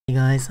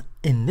guys,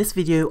 in this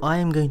video I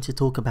am going to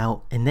talk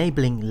about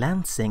enabling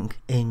LANsync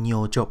in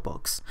your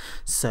Dropbox.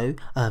 So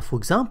for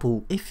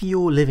example, if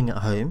you're living at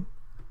home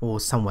or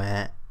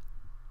somewhere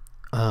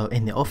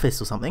in the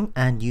office or something,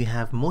 and you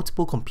have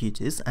multiple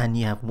computers and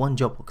you have one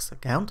Dropbox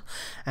account,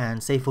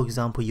 and say for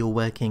example you're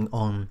working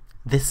on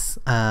this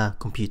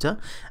computer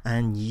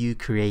and you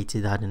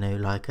created, I don't know,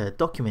 like a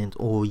document,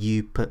 or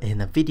you put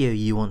in a video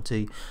you want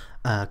to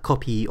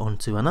copy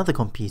onto another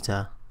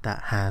computer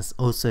that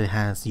also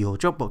has your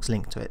Dropbox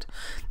link to it.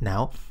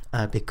 Now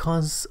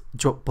because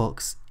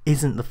Dropbox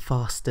isn't the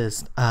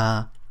fastest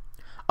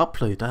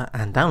uploader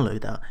and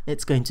downloader,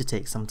 it's going to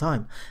take some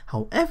time.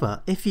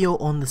 However, if you're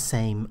on the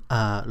same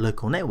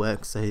local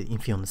network, so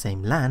if you're on the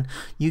same LAN,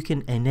 you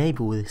can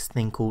enable this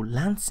thing called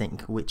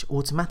LANsync, which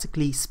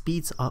automatically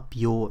speeds up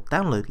your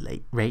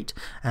download rate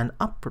and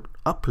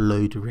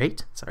upload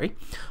rate,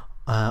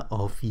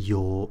 of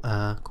your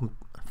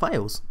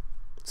files.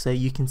 So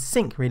you can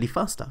sync really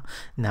faster.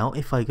 Now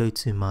if I go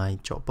to my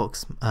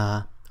Dropbox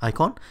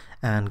icon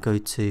and go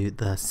to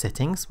the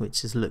settings,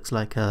 which looks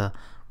like a,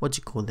 what do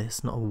you call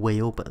this, not a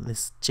wheel but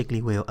this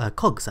jiggly wheel,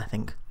 cogs I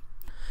think,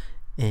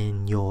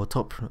 in your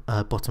top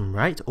bottom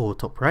right or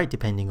top right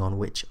depending on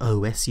which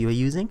OS you are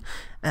using,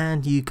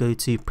 and you go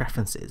to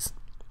preferences.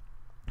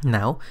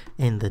 Now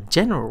in the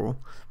general,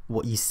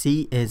 what you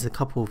see is a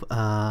couple of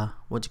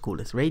what do you call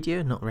this,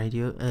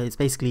 it's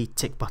basically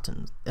tick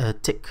buttons,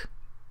 tick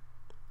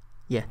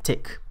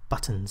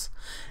buttons,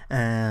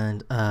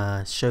 and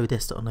show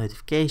desktop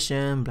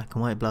notification, black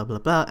and white, blah blah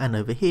blah, and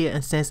over here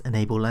it says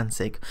enable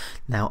LANsync.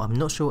 Now I'm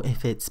not sure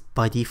if it's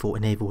by default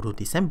enabled or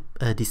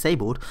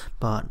disabled,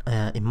 but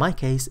in my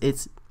case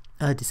it's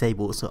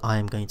disabled, so I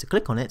am going to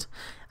click on it.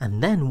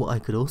 And then what I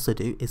could also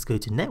do is go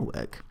to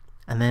network,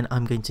 and then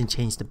I'm going to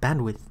change the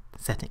bandwidth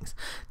settings.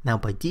 Now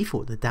by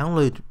default the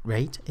download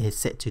rate is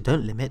set to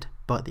don't limit,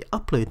 but the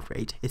upload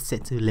rate is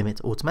set to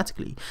limit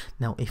automatically.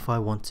 Now if I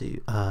want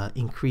to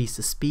increase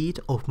the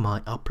speed of my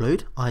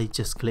upload, I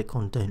just click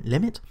on don't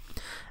limit,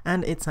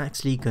 and it's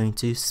actually going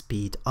to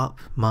speed up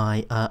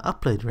my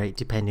upload rate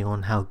depending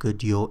on how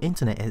good your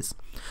internet is.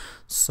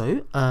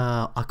 So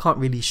I can't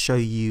really show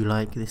you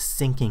like this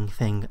syncing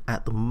thing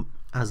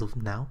as of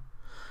now.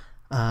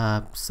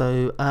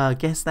 So I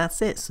guess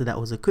that's it. So that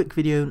was a quick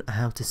video on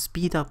how to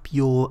speed up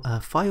your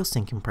file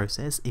syncing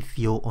process if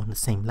you're on the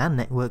same LAN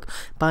network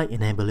by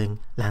enabling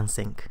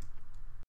LANsync.